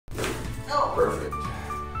Oh, perfect.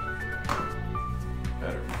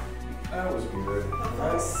 Better. That was good.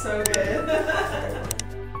 That was so good.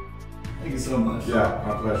 Thank you so much. Yeah,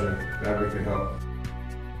 my pleasure. Glad we could help.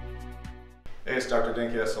 Hey, it's Dr.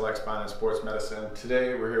 Denke, Select Spine and Sports Medicine.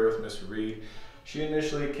 Today we're here with Ms. Reed. She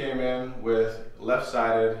initially came in with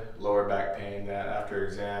left-sided lower back pain that after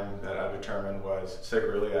exam that I determined was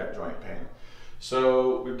sacroiliac joint pain.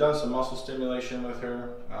 So we've done some muscle stimulation with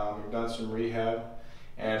her, we've done some rehab,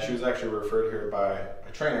 and she was actually referred here by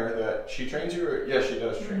a trainer that she trains you, or yes, she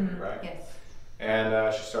does train you, right? Yes.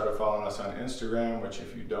 And she started following us on Instagram, which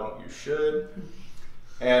if you don't, you should.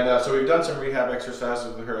 And so we've done some rehab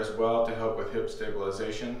exercises with her as well to help with hip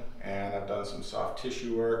stabilization. And I've done some soft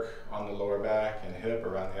tissue work on the lower back and hip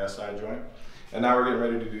around the SI joint. And now we're getting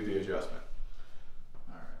ready to do the adjustment.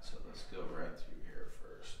 All right, so let's go right through here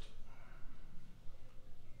first.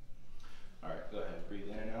 All right, go ahead, breathe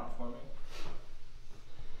in and out for me.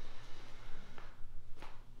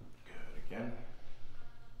 Good, again.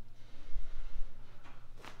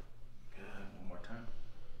 Good, one more time.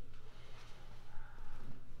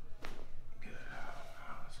 Good,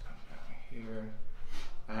 now let's come down here.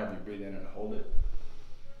 I have you breathe in and hold it.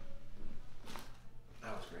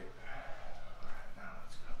 That was great. All right, now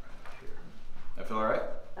let's come right here. That feel all right?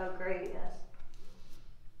 Oh, great, yes.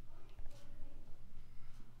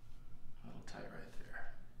 A little tight right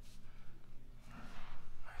there.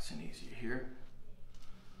 Nice and easy here.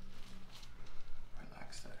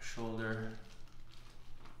 Relax that shoulder.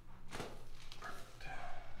 Perfect.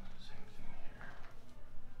 Same thing here.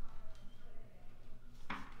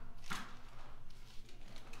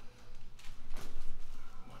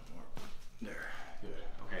 One more. There. Good.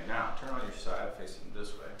 Okay, now turn on your side facing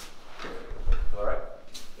this way. All right?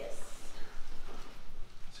 Yes.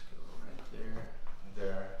 Let's go right there,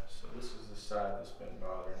 there. So this is the side that's been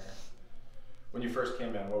bothering her. When you first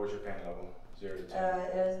came in, what was your pain level? 0 to 10?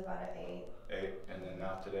 It was about an 8. 8. And then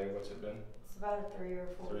now today, what's it been? It's about a 3 or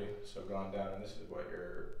 4. 3. So gone down, and this is what,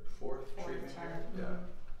 your fourth treatment time. here?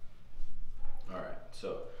 Yeah. All right.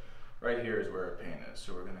 So right here is where her pain is.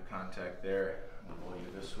 So we're going to contact there. I'm going to pull you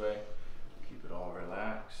this way. Keep it all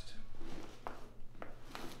relaxed.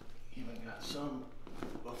 Even got some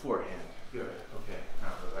beforehand. Good. Okay.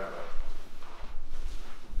 Now go that way.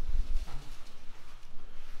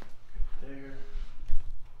 Good there.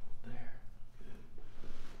 There.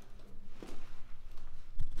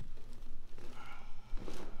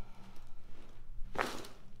 Good.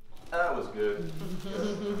 That was good.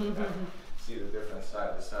 Good. See the difference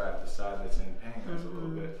side to side. The side that's in pain has a little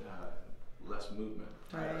bit less movement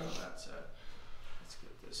tighter on that side. Let's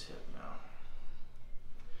get this hip now.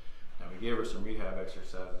 Now we gave her some rehab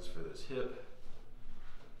exercises for this hip.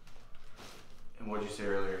 And what did you say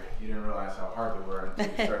earlier? You didn't realize how hard they were until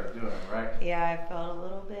you started doing them, right? Yeah, I felt a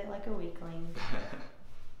little bit like a weakling.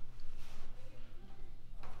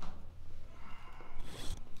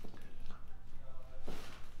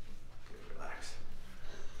 Good, relax.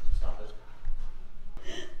 Stop it.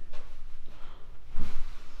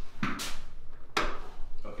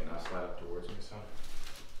 Okay, now slide up towards me some.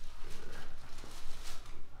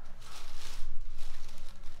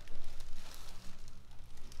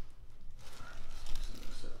 Loosen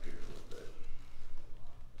this up here a little bit.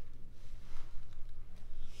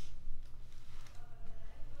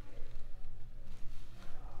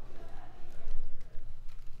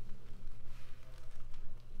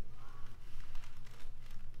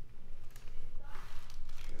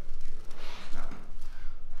 Now,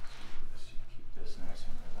 let's keep this nice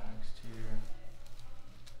and relaxed here.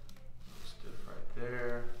 Stiff right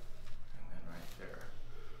there, and then right there.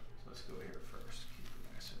 So let's go here first. Keep it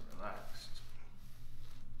nice and relaxed.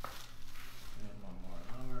 And one more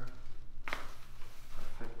lower.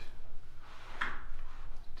 Perfect.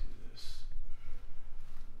 Do this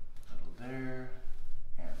little there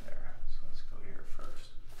and there. So let's go here first.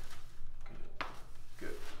 Good.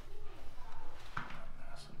 Good.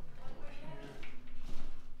 Nice little pull here.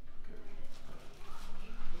 Good.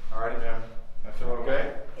 Alrighty, ma'am. That feel okay?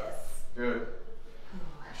 Yes. Good.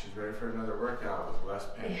 She's ready for another workout with less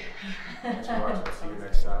pain. Thanks for watching. See you.